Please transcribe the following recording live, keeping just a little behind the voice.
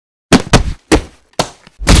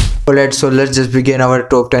Alright, so let's just begin our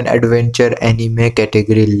top 10 adventure anime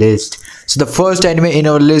category list. So the first anime in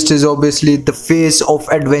our list is obviously the face of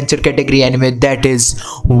adventure category anime, that is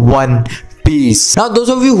One Piece. Now those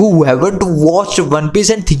of you who haven't watched One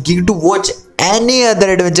Piece and thinking to watch any other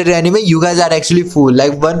adventure anime, you guys are actually fool.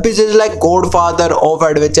 Like One Piece is like godfather of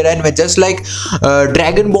adventure anime, just like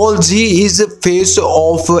Dragon Ball Z is the face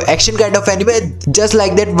of action kind of anime, just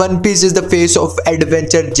like that One Piece is the face of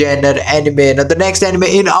adventure genre anime. Now the next anime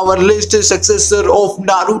in our list is successor of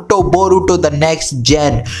Naruto, Boruto, the next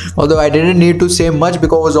gen. Although I didn't need to say much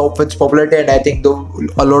because of its popularity, and I think though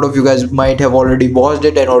a lot of you guys might have already watched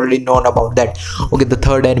it and already known about that. Okay, the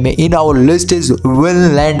third anime in our list is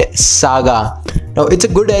Vinland Saga. Now it's a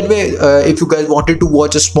good anime. If you guys wanted to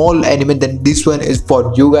watch a small anime, then this one is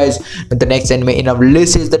for you guys. And the next anime in our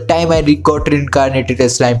list is The Time I Got Reincarnated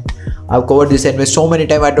as Slime. I've covered this anime so many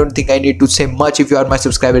times, I don't think I need to say much. If you are my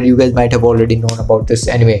subscriber, you guys might have already known about this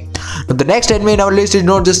anime. Now the next anime in our list is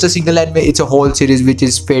not just a single anime, it's a whole series, which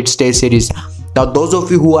is Fate Stay series. Now those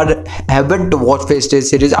of you who haven't watched Fate Stay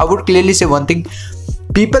series, I would clearly say one thing.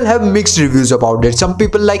 People have mixed reviews about it. Some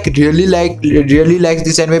people really like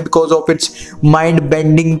this anime because of its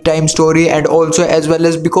mind-bending time story, and also as well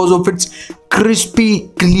as because of its crispy,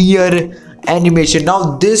 clear animation.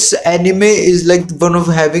 Now this anime is like one of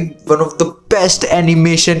the best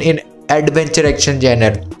animation in adventure action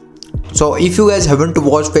genre. So if you guys haven't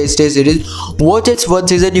watched Fate Stay series, watch its one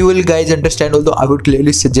season, you will guys understand. Although I would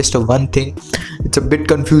clearly suggest one thing, it's a bit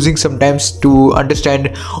confusing sometimes to understand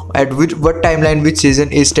at what timeline which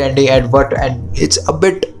season is standing at what, and it's a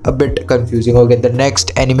bit confusing. Okay, the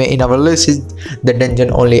next anime in our list is The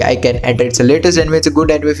Dungeon Only I Can Enter. It's the latest anime. It's a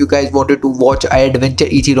good anime if you guys wanted to watch adventure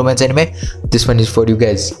ichi romance anime. This one is for you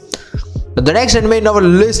guys. The next anime in our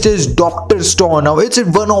list is Dr. Stone. Now it's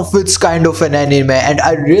one of its kind of an anime, and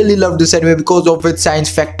I really love this anime because of its science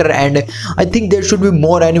factor, and I think there should be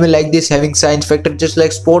more anime like this having science factor. Just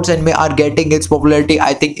like sports anime are getting its popularity,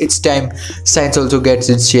 I think it's time science also gets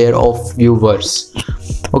its share of viewers.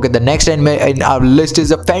 Okay, the next anime in our list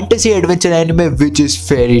is a fantasy adventure anime, which is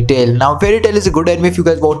Fairy Tail. Now Fairy Tail is a good anime if you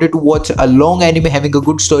guys wanted to watch a long anime having a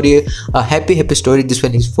good story, a happy story. This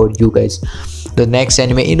one is for you guys. The next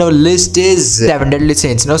anime in our list is Seven Deadly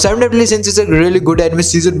Sins. Now Seven Deadly Sins is a really good anime.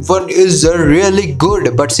 Season 1 is really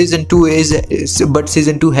good, but season 2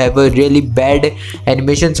 have a really bad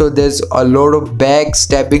animation. So there's a lot of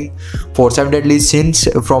backstabbing for Seven Deadly Sins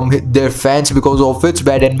from their fans because of its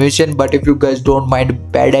bad animation. But if you guys don't mind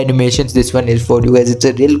bad animations, this one is for you guys. It's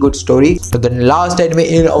a real good story. So the last anime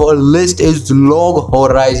in our list is Log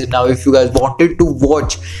Horizon. Now if you guys wanted to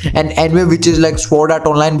watch an anime which is like Sword Art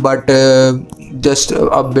Online but just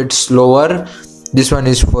a bit slower, this one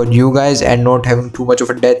is for you guys, and not having too much of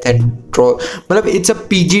a death and draw. But it's a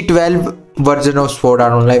PG-12 version of Sword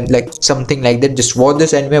Art Online, like something like that. Just watch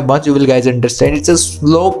this anime once, you will guys understand. It's a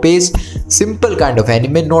slow pace, simple kind of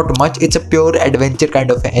anime, not much. It's a pure adventure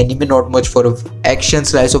kind of anime, not much for action,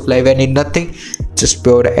 slice of life, and nothing, just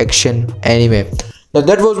pure action anime. Now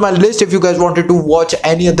that was my list. If you guys wanted to watch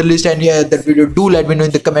any other list, any other video, do let me know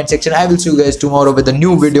in the comment section. I will see you guys tomorrow with a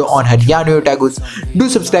new video on Hianime Otakus. Do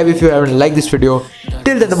subscribe if you haven't liked this video.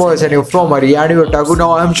 Till then, the boys and you from Hianime Otaku.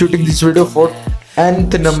 Now I am shooting this video for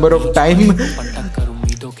nth number of time.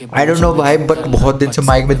 I don't know why, but बहुत दिन से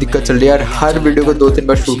mic में दिक्कत चल रही है यार. हर video को 2-3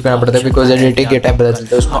 बार शूट करना पड़ता है because editing के टाइम पता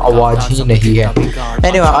चलता है उसमें आवाज ही नहीं है.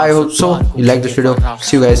 Anyway, I hope so you like this video.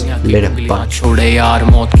 See you guys later. Bye. छोड़े यार,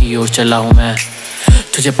 मौत की ओर चला हूँ मैं.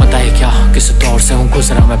 तुझे पता है क्या किस दौर से हूँ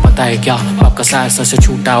गुजरा मैं, पता है क्या आपका साया से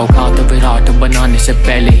छूटा औकात विराट बनाने से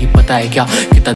पहले ही पता है क्या.